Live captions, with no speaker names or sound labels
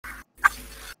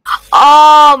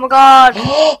Oh my god.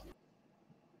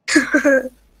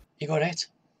 You got it.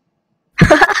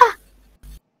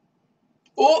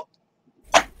 Oh!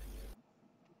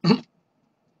 I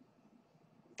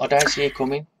don't see it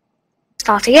coming.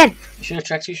 Start again. You should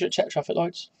have checked traffic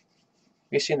lights.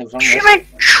 You seen there was wrong.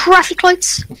 Traffic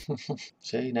lights.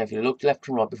 See, now if you look left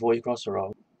and right before you cross the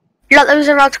road. Look, there was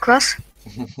a road to cross.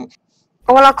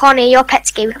 Oh, well, I can't hear your pet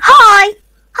scream. Hi!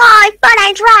 Hi, my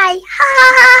name's Ray. Ha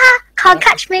ha ha ha. Can't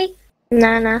catch me.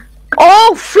 No.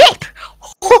 Oh, flip!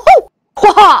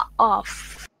 Oh,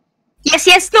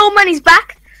 yes, Snowman is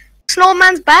back.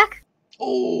 Snowman's back.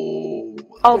 Oh,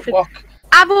 flip.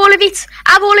 Have all of it.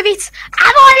 Have all of it.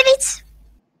 Have all of it.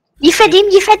 You fed him.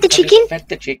 You fed the chicken. You fed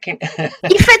the chicken.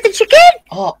 You fed the chicken.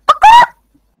 Oh.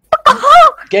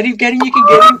 Get him, you can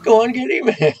get him. Go on, get him.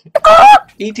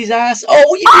 Eat his ass.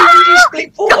 Oh, you just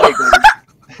split four.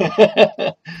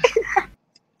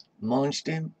 Munched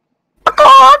him.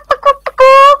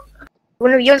 You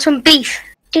want some beef?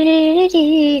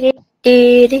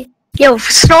 Yo,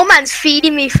 Snowman's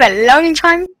feeding me for a long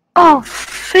time. Oh,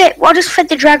 flip. What just fed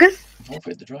the dragon? I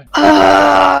fed the dragon.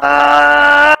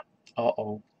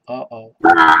 Uh-oh.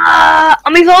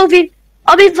 I'm evolving.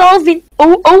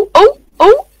 Oh.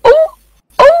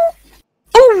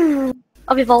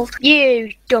 I've evolved.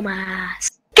 You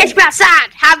dumbass. Catch me outside.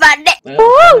 How about that?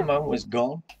 The man was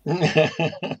gone.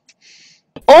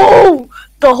 Oh,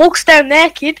 the Hulk's down there,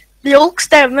 kid. The Hulk's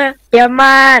down there. Yeah,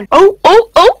 man. Oh.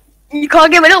 You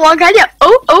can't get me that one, can you?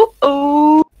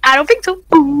 Oh. I don't think so.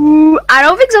 Ooh, I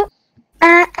don't think so.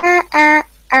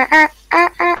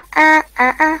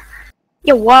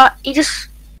 Yo, what? He just...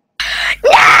 No!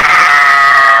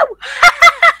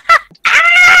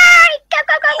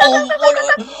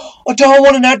 I don't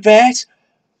want an advert.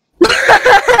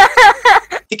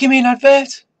 You give me an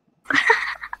advert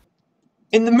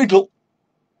in the middle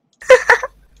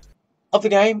of the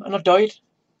game, and I died.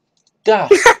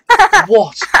 Dad,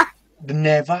 what?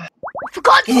 Never. For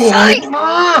God's sake!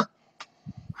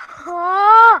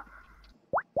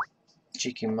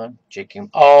 Chicken, man, chicken.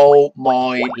 Oh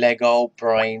my Lego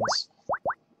brains.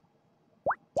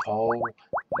 Holy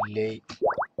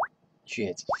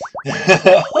shit.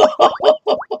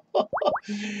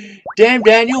 Damn,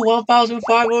 Daniel,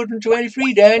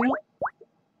 1,523, Daniel.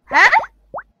 Huh?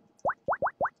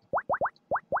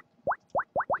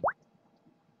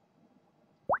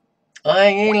 I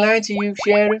ain't lying to you,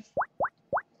 Sheriff.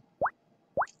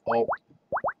 Oh.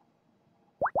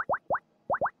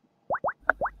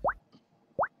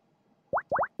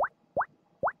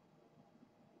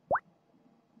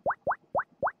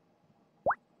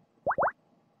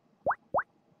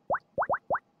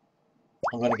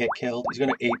 I'm gonna get killed. He's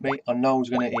gonna eat me. I know he's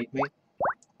gonna eat me.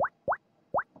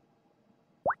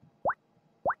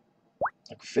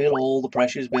 I can feel all the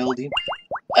pressures building.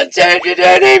 I said you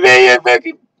don't eat me, you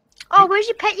fucking... Oh, where's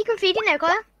your pet you can feed in there,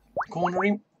 Connor? Corner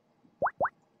him.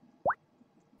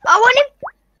 I want him.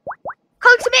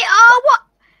 Come to me. Oh, what?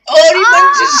 Oh, he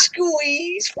managed to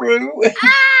squeeze through.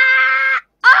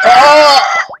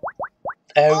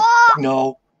 Oh,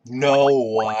 no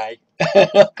way.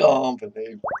 I can't believe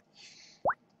it.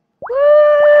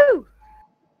 Woo!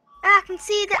 I can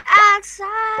see the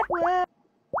outside world.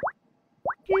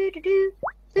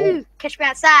 Ooh, catch me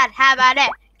outside. How about it?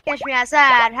 Catch me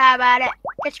outside. How about it?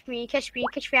 Catch me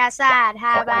outside.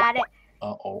 How about it?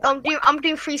 I'm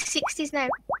doing 360s now.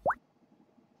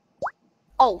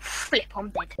 Oh, flip! I'm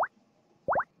dead.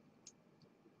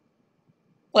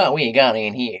 Well, we ain't got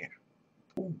in here.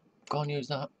 Ooh, go and use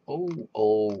that.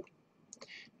 Oh.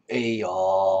 Hey,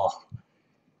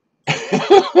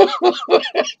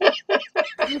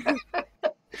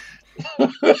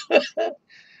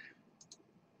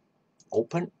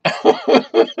 Open. Oh,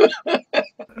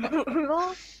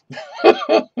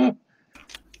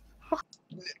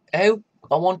 I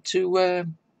want to. What?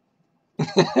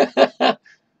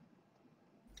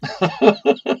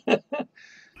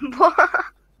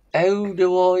 How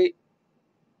do I?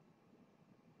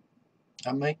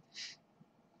 And me.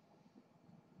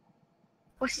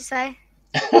 What's he say?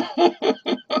 Did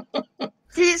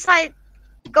it say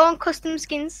go on custom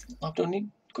skins? I don't need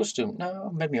custom. No,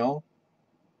 I made me all.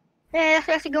 Yeah, you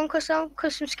have to go on custom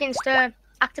skins to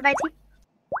activate it.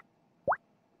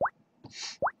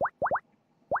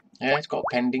 Yeah, it's got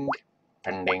pending.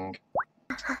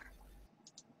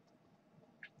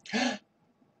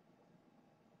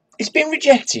 It's been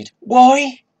rejected.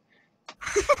 Why?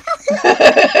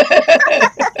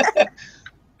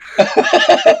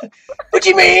 What do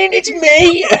you mean? It's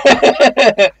me.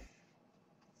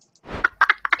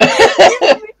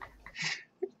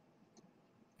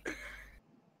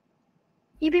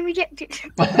 You've been rejected.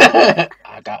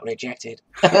 I I got rejected.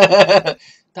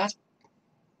 That's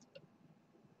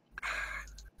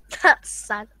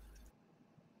sad.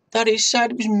 That is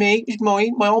sad. It was me. It was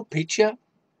mine. My old picture.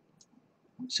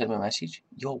 Send me a message.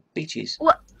 Yo, bitches.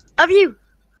 What? Have you?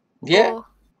 Yeah. Or...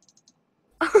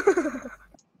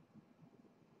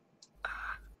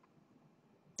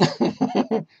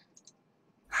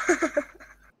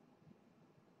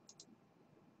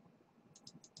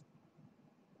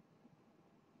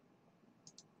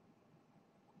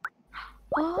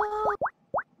 Oh,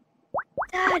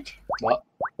 Dad. What?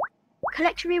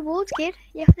 Collect your rewards, kid.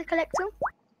 You have to collect them.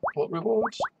 What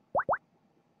rewards?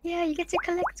 Yeah, you get to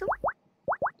collect them.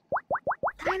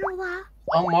 I know that.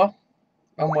 On what?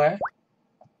 On where?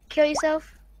 Kill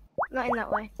yourself. Not in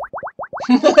that way.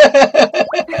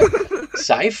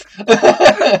 Safe.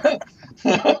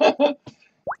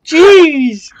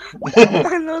 Jeez.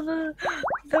 No,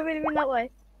 don't really mean that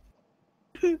way.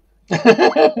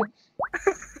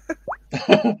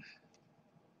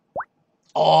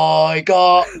 I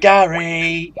got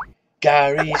Gary.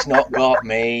 Gary's not got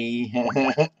me.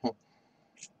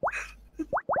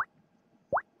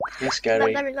 Yes,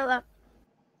 Gary. Let me know that.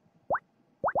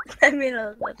 Let me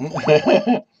know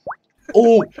that.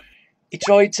 Oh, he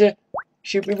tried to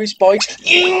shoot me with spikes.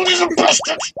 You little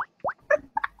bastard!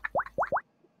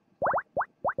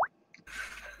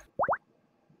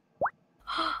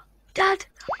 Dad,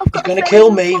 He's gonna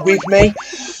kill me with me.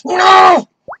 No!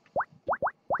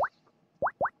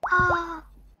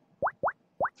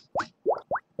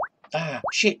 Ah,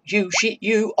 shit you.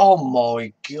 Oh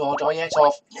my god, I ate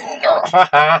off.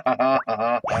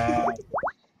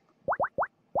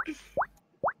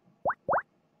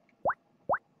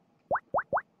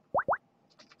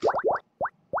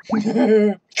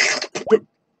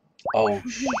 Oh,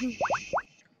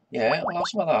 yeah, I'll have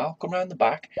some of that. I'll come round the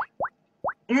back.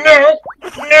 No!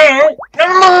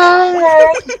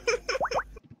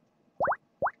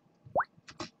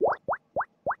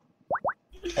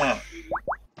 Ah.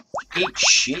 Eat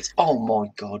shit. Oh my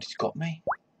god, it's got me.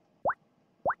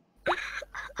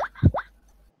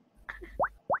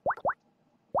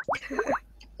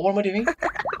 What am I doing?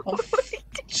 I'm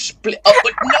split up,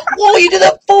 but no, what are you doing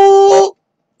that for?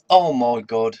 Oh my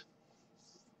god.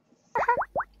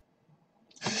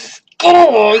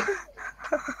 God!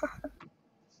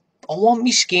 I want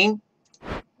me skin.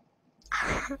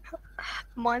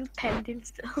 Mine's pending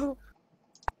still.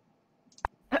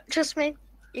 Trust me,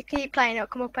 you keep playing, it'll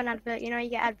come up an advert. You know, you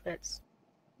get adverts.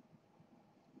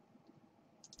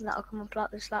 That'll come up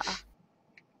like this letter.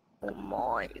 Oh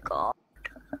my god.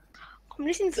 I'm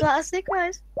listening to that as sick,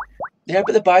 guys. Yeah,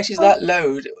 but the bass is that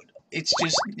loud. It's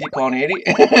just, you can't hear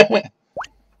it.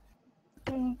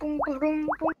 Boom, boom, boom,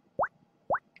 boom.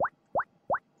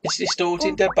 It's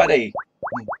distorted, dead buddy.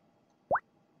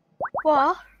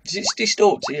 What? Does it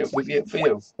distort here with you, for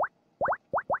you?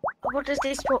 What does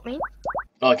this put mean?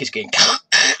 Like it's getting.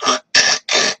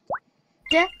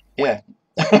 Yeah. Yeah.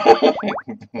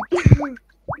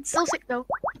 It's still sick though.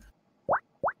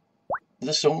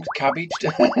 The song's cabbaged.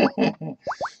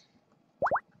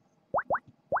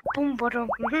 Boom, bottom.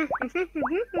 You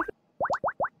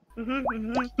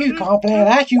can't play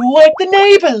that, you wake the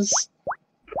neighbours!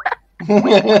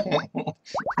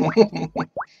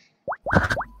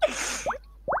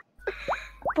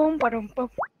 Boom, bottom, boom.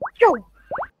 Yo!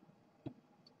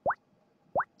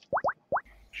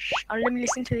 Shh, let me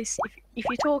listen to this. If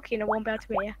you're talking, I won't be able to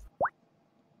hear you.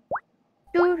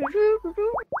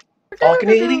 I can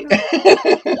hear it.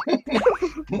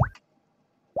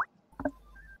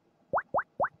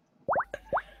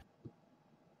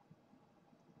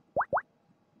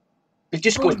 It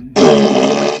just goes.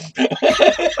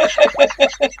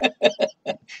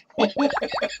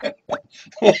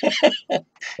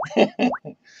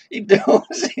 It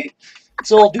does.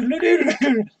 It's all. It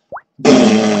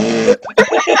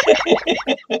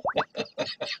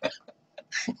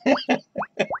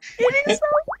is so.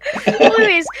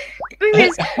 Anyways.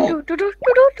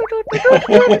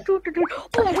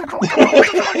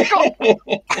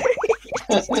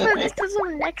 This does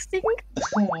some next thing.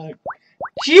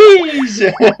 Jeez!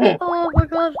 Oh my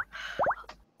god.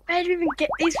 Where do you even get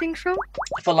these things from?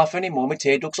 If I laugh anymore, my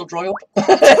tear ducts will dry up.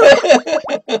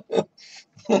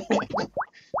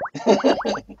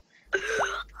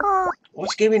 Oh,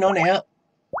 What's going on here?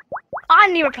 I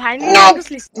didn't even play. No,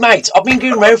 mate, I've been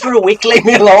going round for a week, leave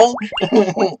me alone.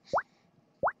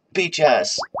 Bitch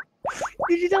ass.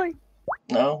 Did you die?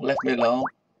 No, left me alone.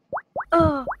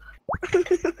 Oh.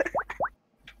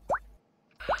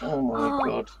 Oh my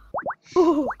god.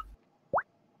 Oh.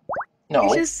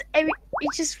 No. It's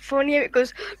just funny how it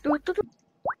goes.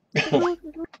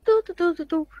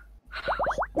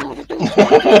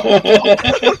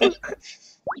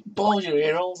 Balls your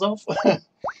ear holes off.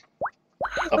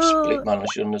 I've split, man. I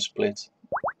shouldn't have split.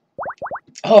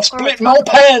 Oh, I've split my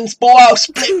pants, boy. I've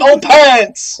split my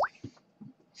pants.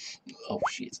 Oh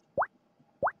shit.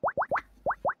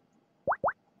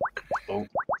 Oh.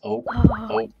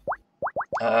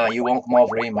 You won't come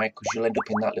over here, mate, because you'll end up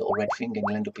in that little red thing and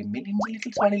you'll end up in millions of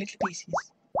little tiny little pieces.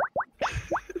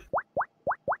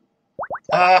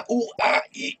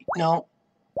 No.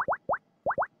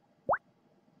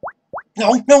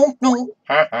 No.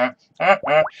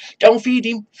 Don't feed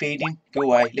him. Go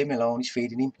away. Leave me alone. He's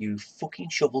feeding him. You fucking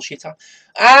shovel shitter.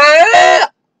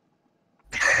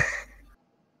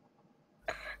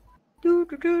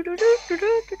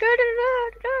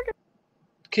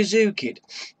 Kazoo Kid.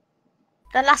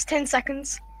 The last 10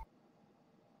 seconds.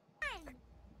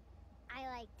 I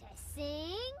like to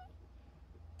sing,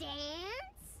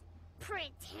 dance,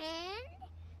 pretend,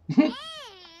 and...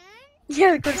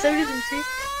 Yeah, because so doesn't she?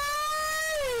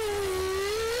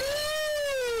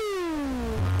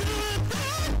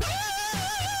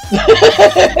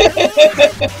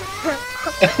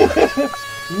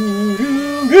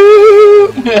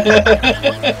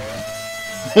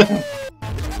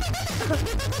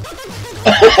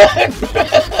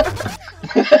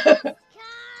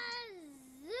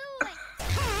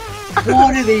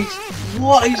 What are these?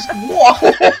 What?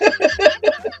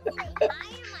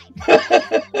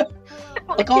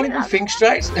 I can't even think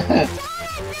straight.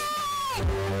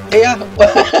 Yeah.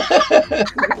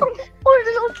 Oh,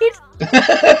 the little kid.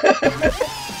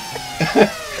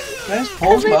 Where's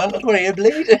Paul's man? I've got to hear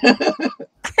bleed.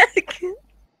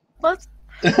 What?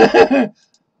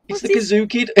 It's the Kazoo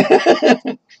Kid.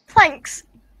 Thanks.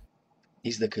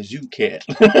 He's the Kazoo Kid.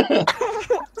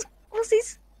 What's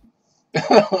this?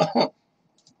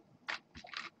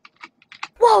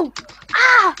 Whoa!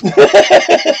 Ah!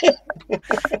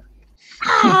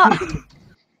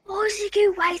 What was he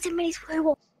doing? Wait a minute.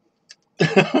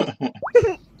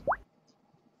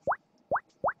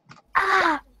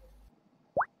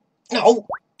 No!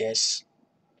 Yes.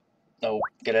 No,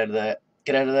 get out of there.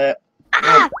 Get out of there.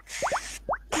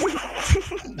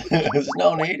 There's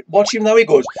no need. Watch him now, he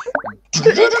goes.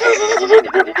 What's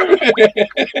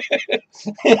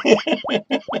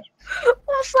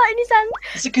that in his hand?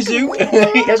 It's a kazoo.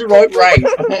 He has a right rave.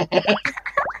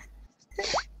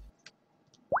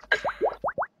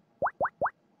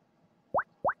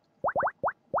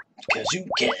 Kazoo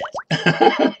Kid.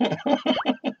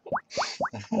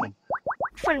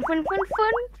 Fun.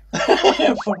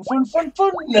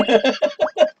 Fun.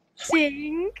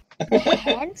 Sing,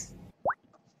 dance,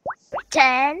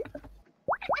 pretend,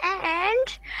 and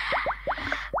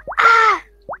oh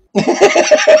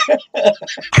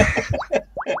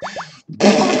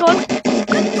god.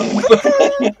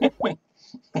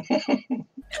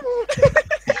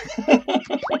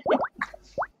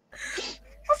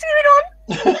 What's going on?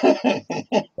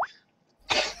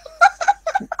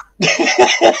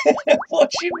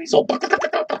 Watch him, he's all.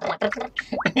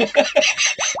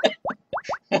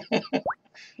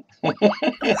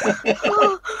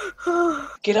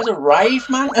 Kid has a rave,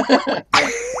 man.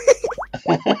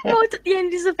 Right at the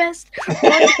end is the best.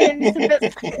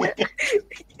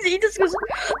 He just goes.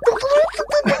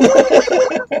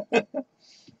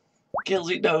 Kills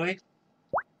it, don't he?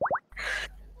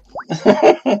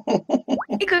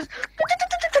 He goes.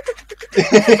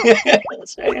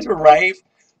 That's right, it's a rave.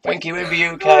 Thank you, in the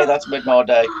UK. That's made my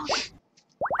day.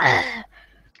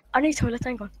 I need toilet.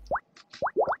 Hang on.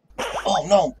 Oh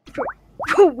no.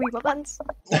 Wee my pants.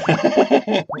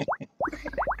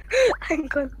 Hang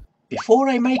on. Before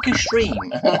I make a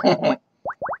stream.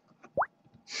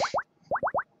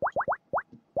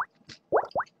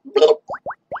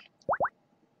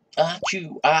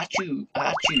 Achoo.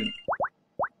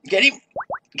 Get him.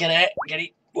 Get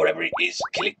it. Whatever it is.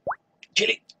 Kill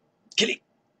it.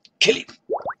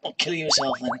 Or kill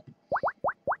yourself then.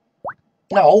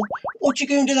 No. What you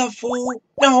going to do that for?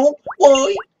 No.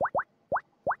 Why?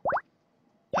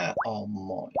 Oh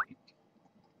my.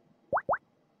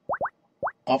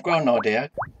 I've got an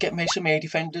idea. Get me some air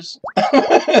defenders.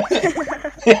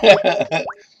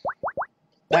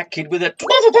 That kid with a...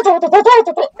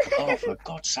 Oh, for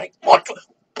God's sake. What?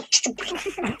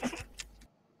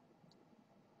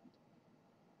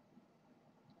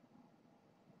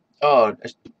 Oh,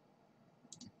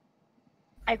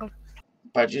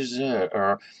 badges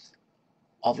are...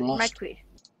 I've lost... Rifequid.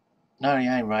 No, he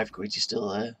ain't Rifequid. He's still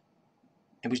there.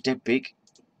 It was dead big.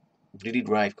 But he did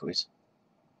Rifequid.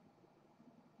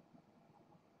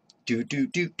 Do.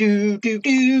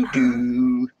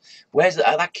 Where's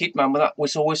that kid, man, with that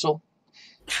whistle?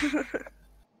 The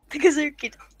Kazoo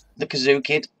Kid. The Kazoo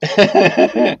Kid.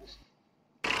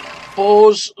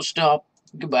 Pause, stop,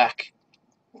 go back.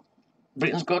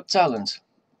 Britain's Got Talent.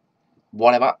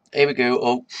 Whatever. Here we go.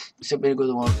 Oh, it's a bit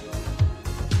good one.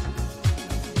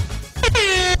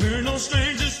 We're no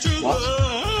strangers to What?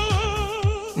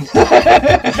 love.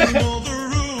 You know the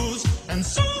rules, and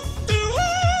so do I.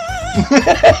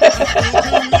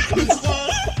 Commitment's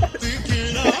what I'm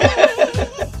thinking of.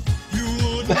 You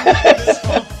wouldn't let this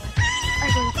fall.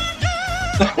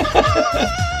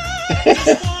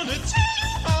 Just wanna tell you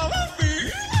how I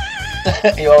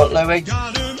feel. You alright, Louie?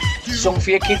 Gotta make you Song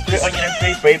for your kid, put it on your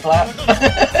MP3 player.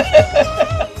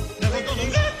 never gonna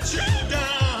let you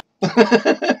down.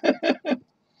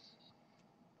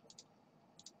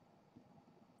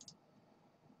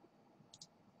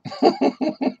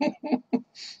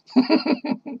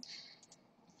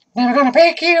 Never gonna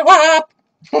pick you up.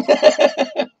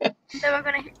 Never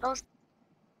gonna hit those.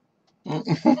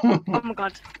 Oh my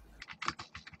god.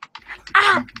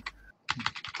 Ah!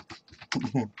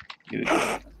 Good.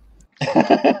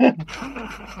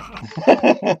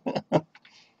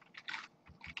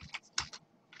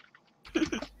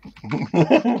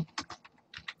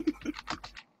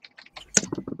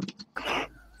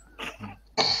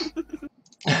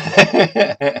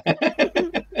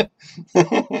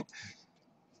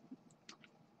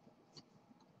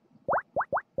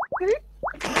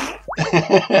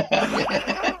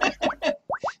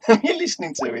 Are you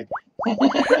listening to it? Oh, I'm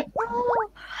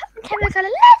never gonna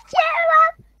let you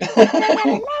up. Never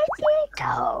gonna let you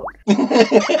go.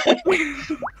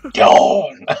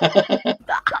 Dawn.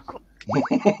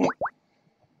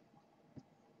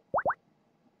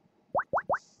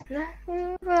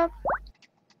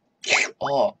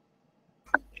 Oh.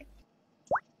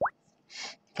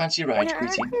 Fancy rage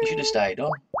quitting. You should have stayed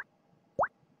on.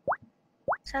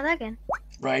 Say that again.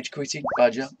 Rage quitting,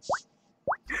 Badger.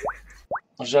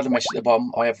 I just had a message at the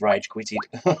bottom. I have rage quitted.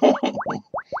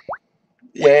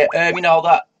 Yeah, you know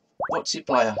that. What's it,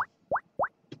 player?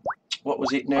 What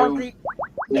was it? Oh, No. the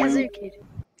No. Kazoo Kid.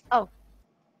 Oh.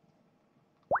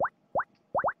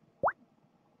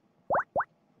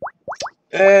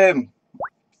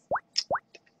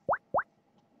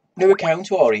 New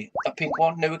account, Ori. A pink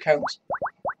one, new account.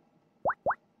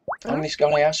 On this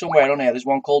on here, somewhere on here, there's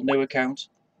one called new account.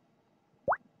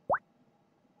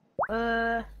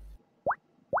 One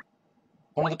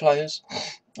of the players.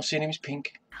 I've seen him, he's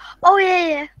pink. Oh yeah,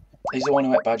 yeah. He's the one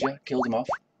who ate Badger, killed him off.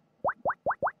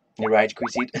 And he rage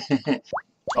quitted.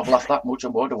 I've laughed that much,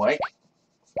 I'm wide awake.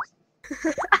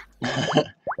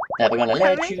 Never gonna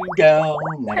let you down,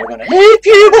 never gonna leave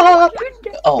you up.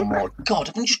 Oh my god,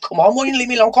 I can just come on, why don't you leave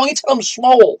me alone? Can't you tell I'm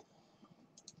small?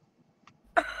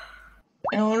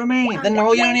 You know what I mean? Then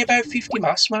now you're only about 50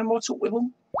 mass, man, what's up with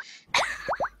them?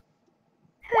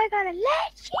 Never gonna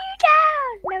let you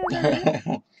down. Never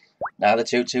gonna. Now the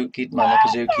toot kid, man,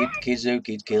 the Kazoo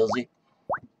kid kills it.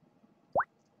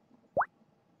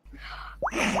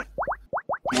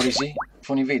 What is he?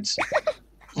 Funny vids?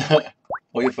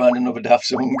 Or you found another daft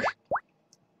song?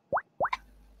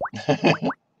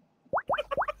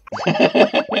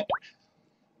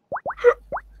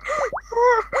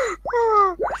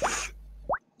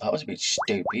 That was a bit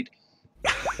stupid.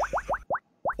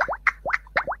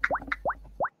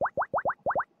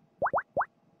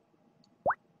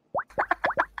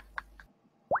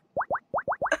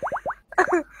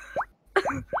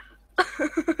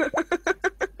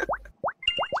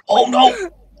 Oh no!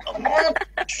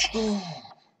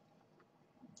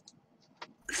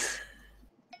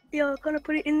 Yeah, I'm gonna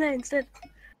put it in there instead.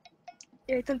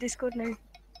 Yeah, it's on Discord now.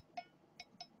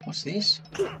 What's this?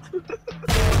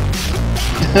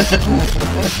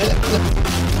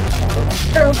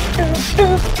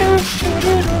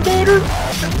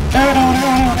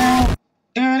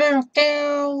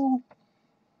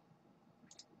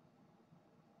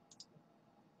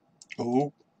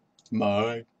 Oh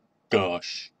my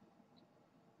gosh.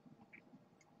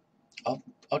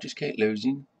 I'll just keep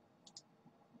losing.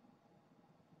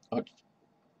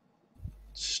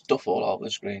 Stuff all over the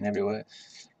screen everywhere.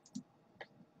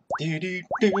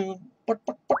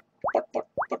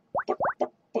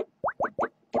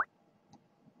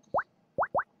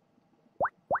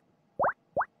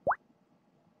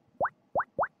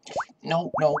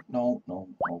 No, come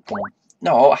on.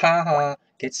 No, haha.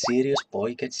 Get serious,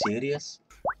 boy, get serious.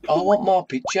 I want more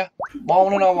picture. I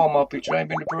want to know why my picture ain't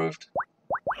been approved.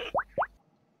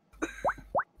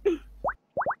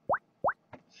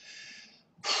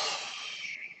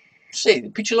 See, the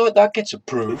picture like that gets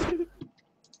approved.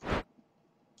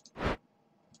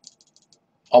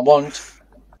 I want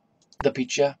the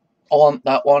picture. I want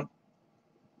that one.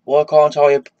 Why can't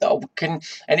I? Can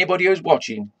anybody who's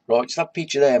watching, Right, it's that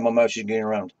picture there my mouse is going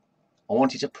around. I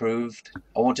want it approved.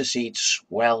 I want to see it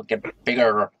swell, get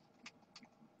bigger.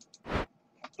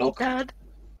 Look. Dad,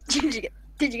 did you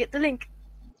get the link?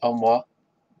 On what?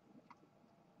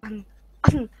 On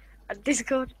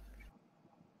Discord.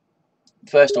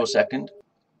 First or second?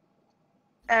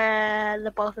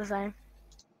 They're both the same.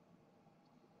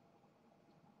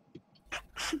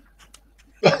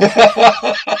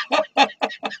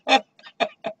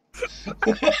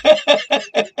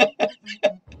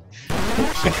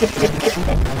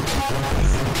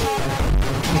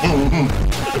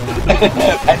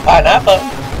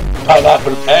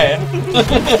 Pineapple pan. You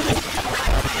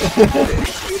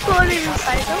can't even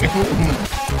say them.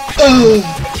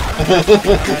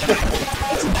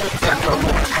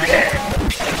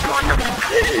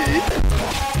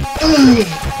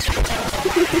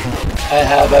 I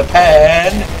have a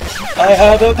pan. I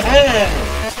have a pan.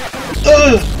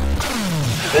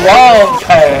 Long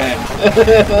pan.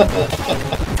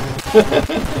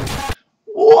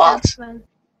 What?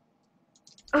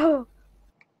 Oh.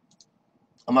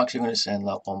 I'm actually going to send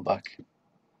that one back.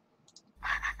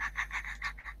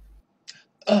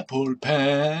 Apple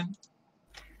pan.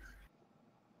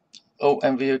 Oh,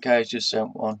 MVUK has just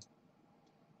sent one.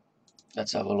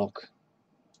 Let's have a look.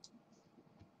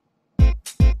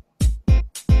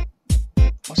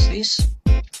 What's this?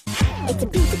 It's a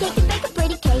piece of cake to bake a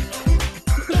pretty cake.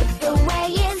 If the way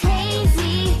is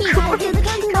hazy, you gotta do the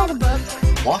cooking by the book.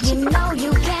 What? You know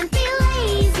you can't be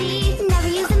lazy. Never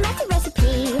use a messy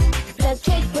recipe. The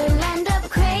cake will end up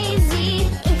crazy.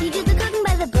 If you do the cooking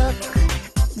by the book,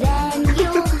 then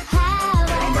you'll have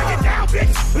a... Break it down,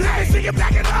 bitch. Let me see you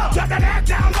back it up. Drop that ass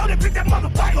down, load it, pick that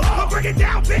motherfucker up. Break it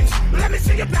down, bitch. Let me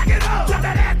see you back it up. Drop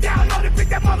that ass down, load it, pick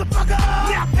that motherfucker up.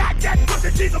 Now back that pussy,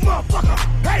 she's a motherfucker.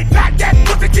 Hey, back that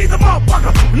pussy, she's a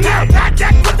motherfucker. Now back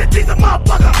that pussy, she's a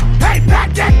motherfucker. Hey,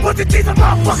 back that pussy, she's a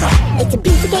motherfucker. It's a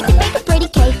piece of cake to bake a pretty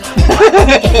cake. If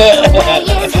the way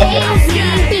is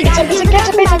hazy, you gotta do the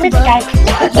cooking by the book.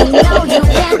 You know you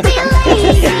can't be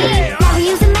lazy. Never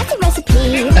use a messy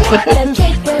recipe. The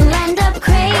cake will end up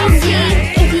crazy.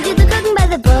 If you do the cooking by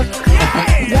the book,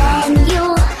 then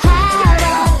you'll have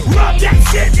a... Rub that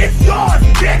shit, it's yours,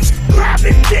 bitch. Grab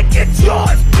it, dick, it's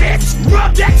yours, bitch.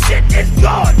 Rub that shit, it's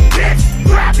yours, bitch.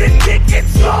 Grab it, dick,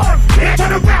 it's yours, bitch.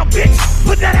 Turn around, bitch.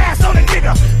 Put that ass on a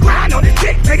nigga. Grind on the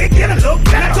dick, make it get a little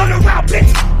better. Turn around,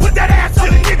 bitch. Put that ass on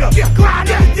a nigga. Grind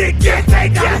on the dick, get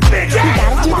take out big. You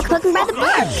gotta do the cooking by the book.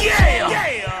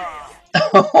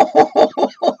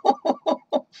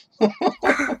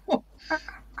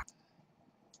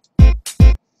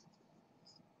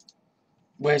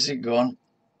 Where's it gone?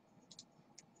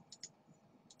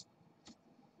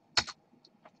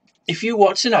 If you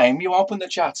watch the name, you open the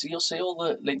chat, so you'll see all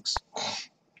the links.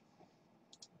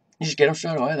 You just get them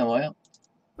straight away, then, will you?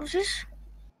 What's this?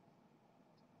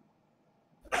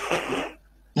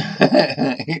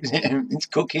 It's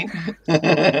cooking.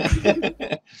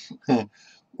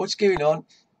 What's going on?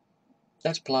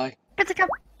 Let's play. Pizza cup.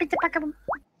 Pizza pack of them.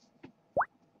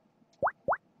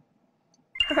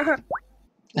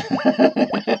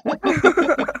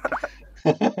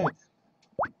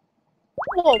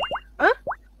 Whoa. Huh?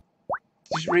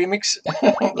 Just remix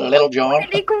Little John. Where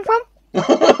did he come from?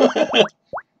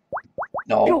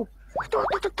 No. Yo.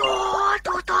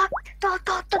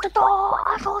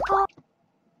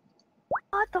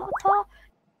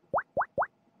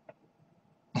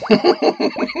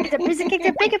 It's a piece of cake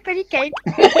to bake a pretty cake.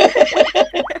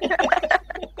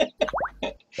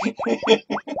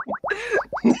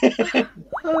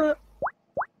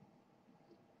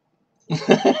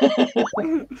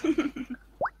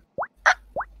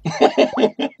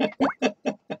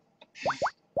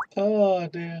 Oh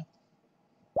dear.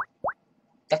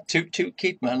 That toot toot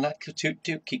kid, man, that toot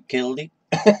toot kid killed him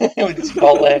with his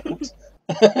ball legs.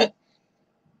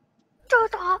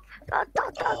 Oh, I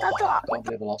can't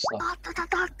believe I lost that.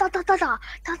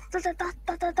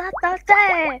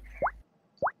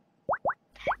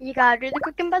 You gotta do the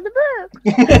cooking by the book.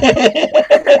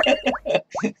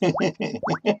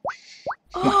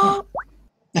 Oh.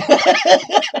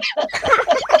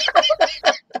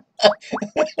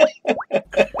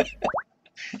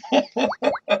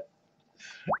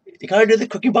 You gotta do the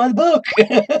cooking by the book. You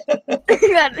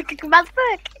gotta do the cooking by the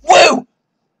book. Whoa!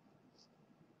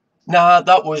 Nah,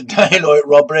 that was daylight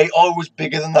robbery. I was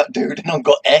bigger than that dude and I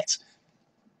got it.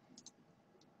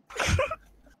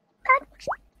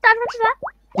 Dad, what's that?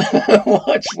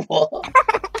 Watch what?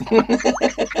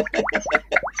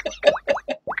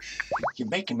 You're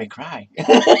making me cry.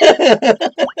 What's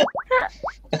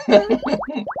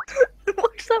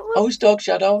that one? Oh, it's Dog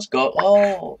Shadows. Go.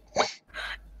 Oh.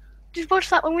 Just watch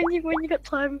that one when you got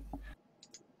time.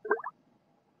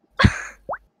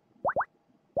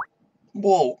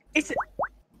 Whoa. Is it?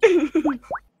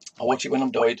 I'll watch it when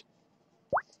I'm died.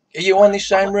 Are you on this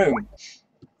same room?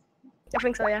 I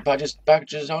think so, yeah.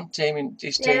 Badger's on teaming.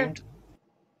 He's teamed.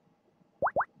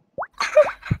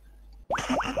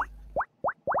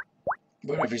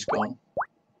 Wherever he's gone.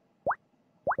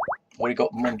 Or he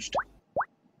got munched.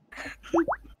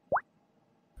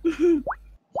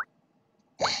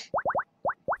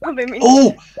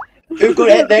 Oh! Who got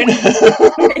it then?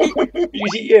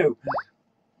 Is it you?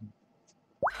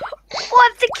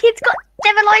 What have the kids got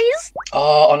devil eyes?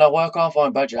 Oh, no, why I can't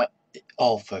find Badger?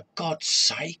 Oh, for God's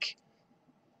sake.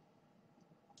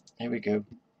 Here we go.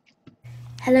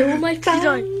 Hello, all my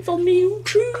fans on the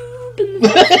YouTube and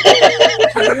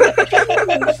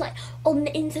like on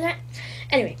the internet.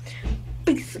 Anyway,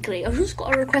 basically, I've just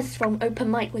got a request from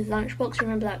Open Mic with Lunchbox.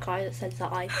 Remember that guy that says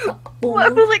that I suck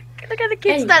balls? What? Look at the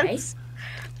kids dance.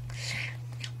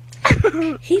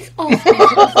 He's asked me to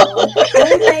perform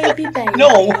Oh Baby Baby.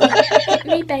 No! Hit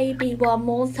Me Baby One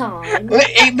More Time.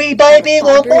 Hit me baby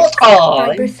one more By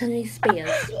time! Britney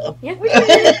Spears. Yeah? So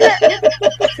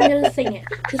I'm going to sing it.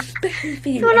 Especially for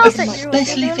you.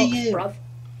 Especially for you. Bruv.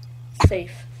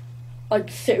 Safe. I'm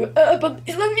so urban,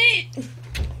 isn't it?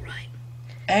 Right.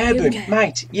 Urban,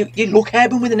 mate. You look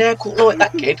urban with an haircut like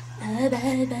that, kid.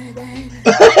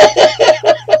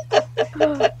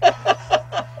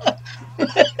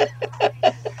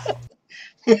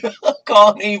 I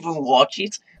can't even watch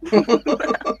it.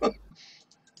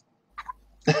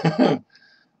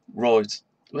 Right.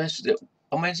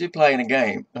 I'm meant to be playing a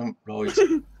game. Right.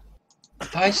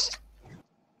 Paste.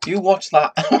 You watch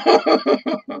that.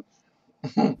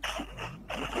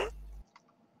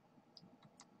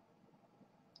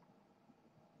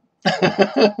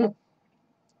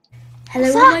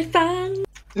 Hello, all my fans.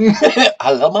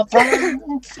 Hello, my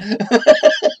friends.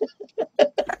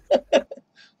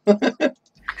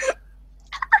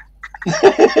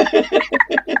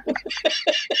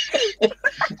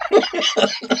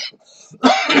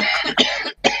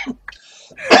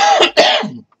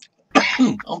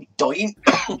 I'm dying.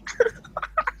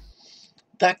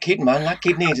 That kid, man, that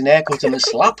kid needs an haircut and a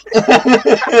slap.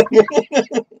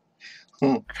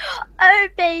 Oh,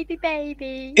 baby,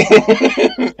 baby.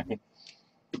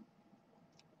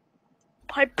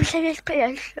 By Britney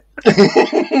Spears.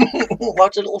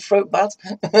 Watch a little throat bat.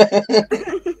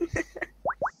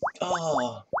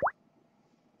 Oh.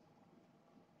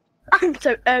 I'm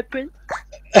so urban.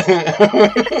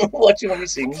 Watch you when you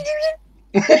sing.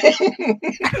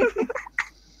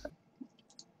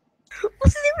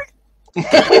 What's the difference?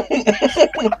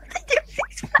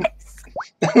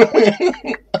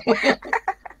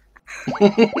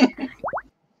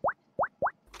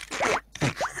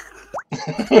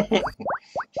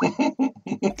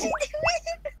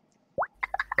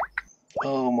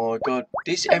 Oh my God,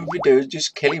 this every day is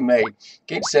just killing me.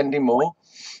 Keep sending more.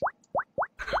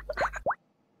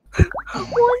 Why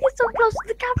are you so close to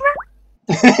the camera?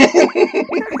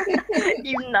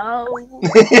 You know.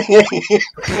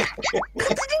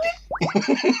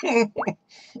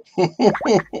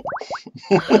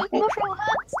 My throat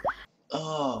hurts.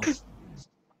 Oh.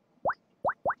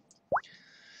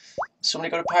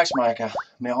 Somebody got a pacemaker.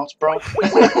 My heart's broke.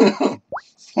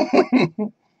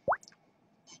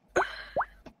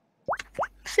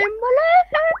 Similar.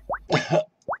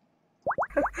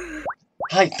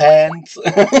 Hi fans.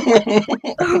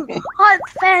 Hi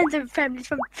fans and families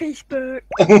from Facebook.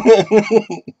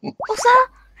 What's that?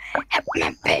 Help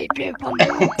me baby one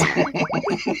more time.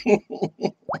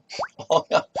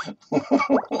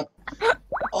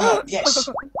 Oh yes.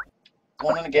 Go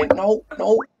on again. No,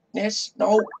 no, yes,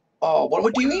 no. Oh, what am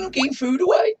I doing? Getting food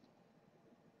away?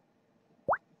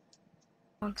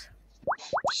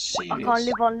 Serious. I can't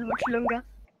live on much longer.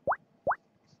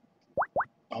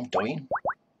 I'm dying.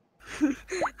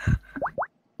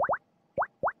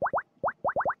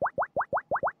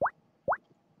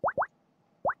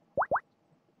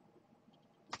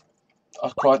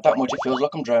 I've cried that much it feels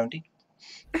like I'm drowning.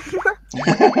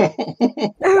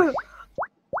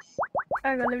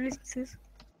 Hang on, let me listen to this.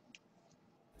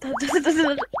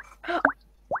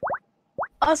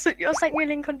 I'll send you a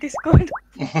link on Discord.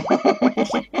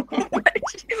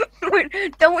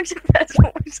 Wait, don't watch the first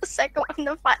one, watch the second one,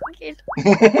 the fat kid.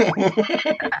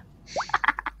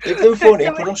 If they're funny,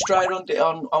 put them straight on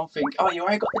think. Oh, you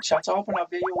ain't got the chat open,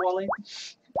 have you, you Wally?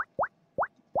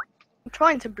 I'm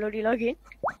trying to bloody log in.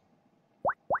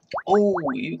 Oh,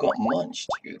 you got munched.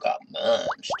 You got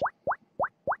munched.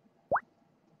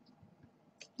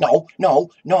 No,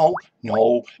 no, no,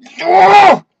 no.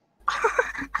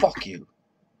 Fuck you.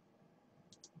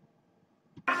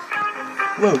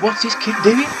 Whoa, what's this kid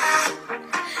doing?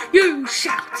 You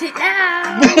shout it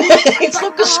loud. It's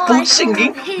like a school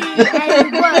singing. Hear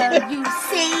every word you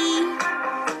see.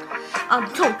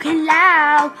 I'm talking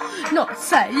loud, not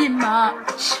saying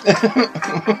much.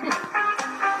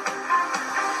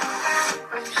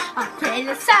 I'm playing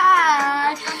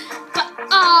aside, but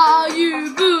are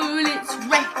you bullets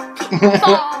wrecking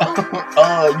far?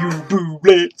 Are you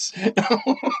bullets?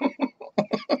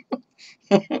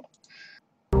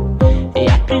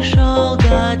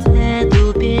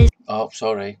 Oh,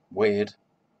 sorry, weird.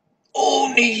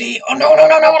 Oh, nearly. Oh, no.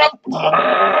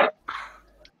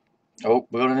 Oh,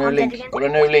 we got a new link. Got a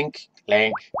new link.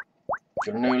 Got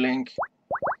a new link.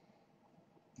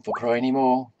 If I cry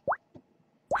anymore,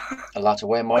 I'll have to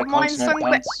wear my consonant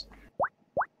pants.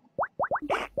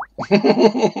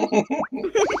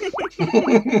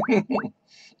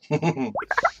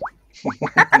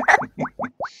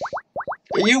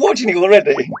 Are you watching it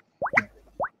already?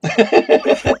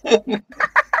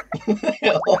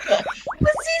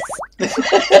 What's this?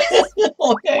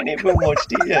 Oh, I ain't even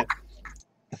watched it yet.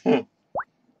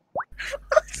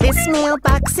 This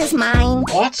mailbox is mine.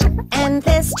 What? And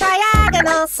this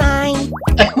triagonal sign.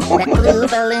 The blue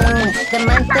balloon, the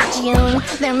month of June.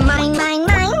 They're mine. The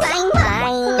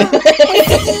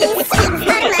cities are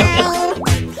mine.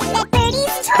 The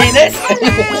birdies Peanut? are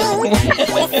mine.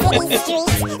 The city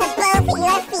streets, the bluffy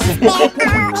lefties, they're all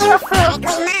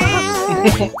emphatically mine.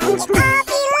 It all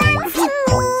belongs to me.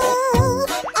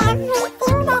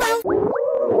 Everything that I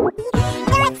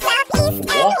north, south, east,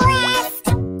 and west.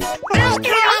 I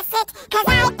caress it, 'cause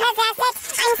I possess it.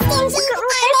 I'm stingy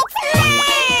and it's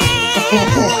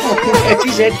mine. She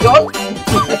said, gone.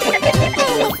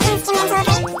 This instrumental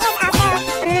bit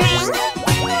is also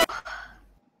mine.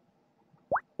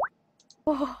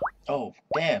 Oh,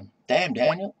 damn,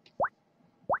 Daniel.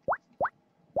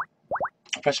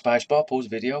 Press spacebar, pause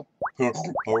video. Oh,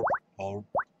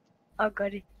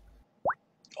 goody.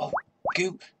 Oh,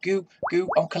 goo,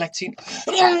 I'm collecting.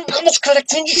 I was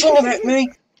collecting, you shouldn't have hit me.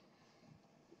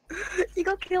 You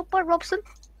got killed by Robson.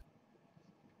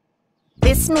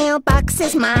 This mailbox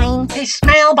is mine. This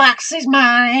mailbox is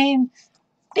mine.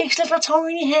 This little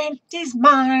tiny head is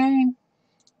mine.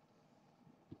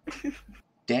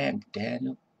 Damn,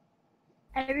 Daniel.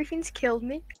 Everything's killed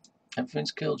me.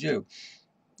 Everything's killed you.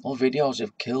 All videos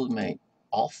have killed me.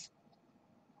 Off.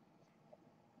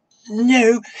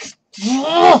 No.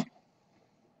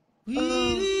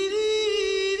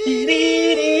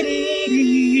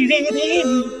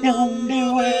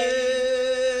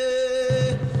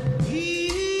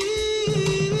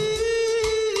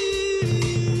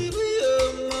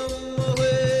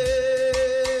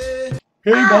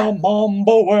 Hey,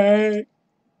 Mamba way.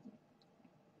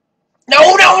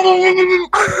 No.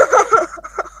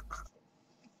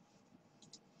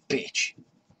 Bitch.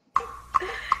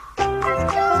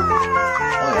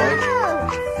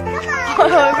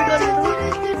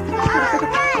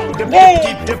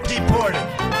 Deep boarding.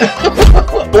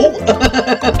 Oh.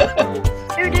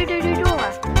 Do.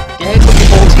 Yeah, cookie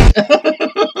 40.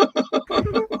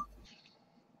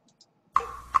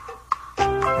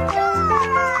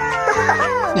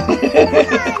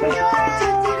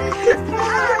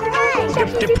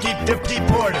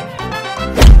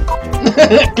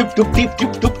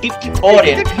 Deep boarding.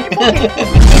 Deep boarding.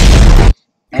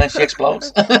 And then she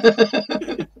explodes.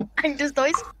 And just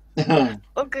dies.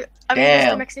 Okay, I'm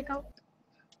Damn. to Mexico.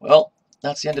 Well,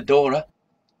 that's the end of Dora. Have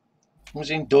you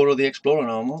seen Dora the Explorer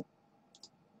no more?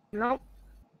 No.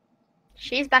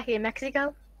 She's back in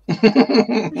Mexico.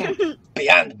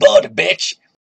 Beyond the border, bitch.